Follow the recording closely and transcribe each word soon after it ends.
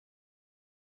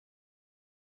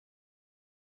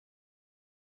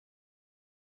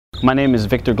My name is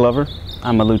Victor Glover.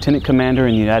 I'm a lieutenant commander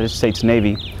in the United States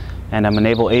Navy, and I'm a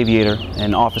naval aviator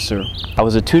and officer. I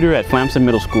was a tutor at Flamson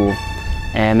Middle School,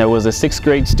 and there was a 6th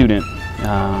grade student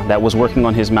that was working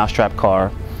on his mousetrap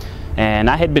car. And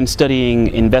I had been studying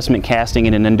investment casting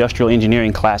in an industrial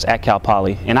engineering class at Cal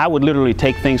Poly, and I would literally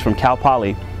take things from Cal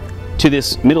Poly to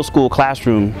this middle school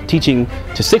classroom teaching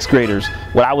to 6th graders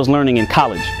what I was learning in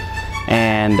college.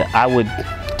 And I would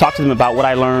talk to them about what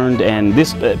I learned, and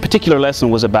this particular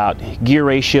lesson was about gear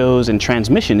ratios and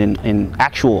transmission in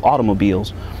actual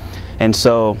automobiles. And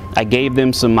so I gave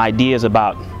them some ideas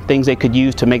about things they could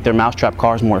use to make their mousetrap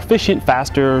cars more efficient,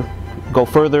 faster, go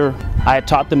further. I had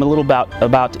taught them a little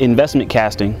about investment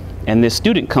casting, and this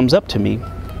student comes up to me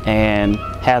and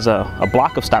has a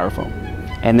block of styrofoam,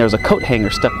 and there's a coat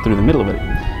hanger stuck through the middle of it.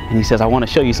 And he says, "I want to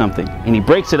show you something." And he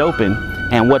breaks it open,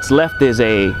 and what's left is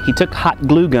he took a hot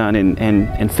glue gun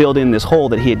and filled in this hole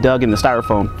that he had dug in the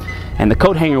styrofoam. And the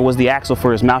coat hanger was the axle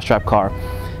for his mousetrap car.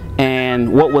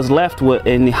 And what was left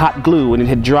in the hot glue, when it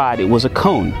had dried, it was a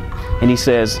cone. And he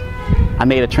says, "I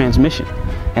made a transmission."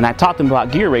 And I taught them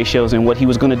about gear ratios, and what he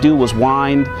was going to do was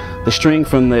wind the string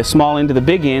from the small end to the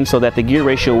big end so that the gear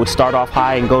ratio would start off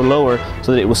high and go lower,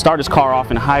 so that it would start his car off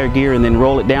in a higher gear and then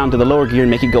roll it down to the lower gear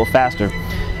and make it go faster.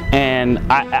 And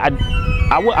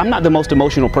I'm not the most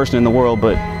emotional person in the world,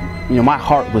 but you know, my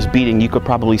heart was beating. You could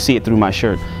probably see it through my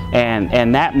shirt.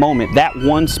 And that moment, that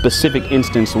one specific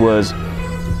instance was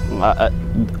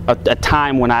a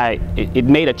time when it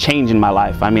made a change in my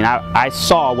life. I mean, I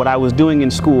saw what I was doing in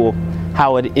school,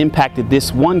 how it impacted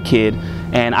this one kid,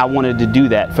 and I wanted to do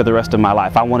that for the rest of my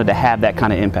life. I wanted to have that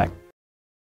kind of impact.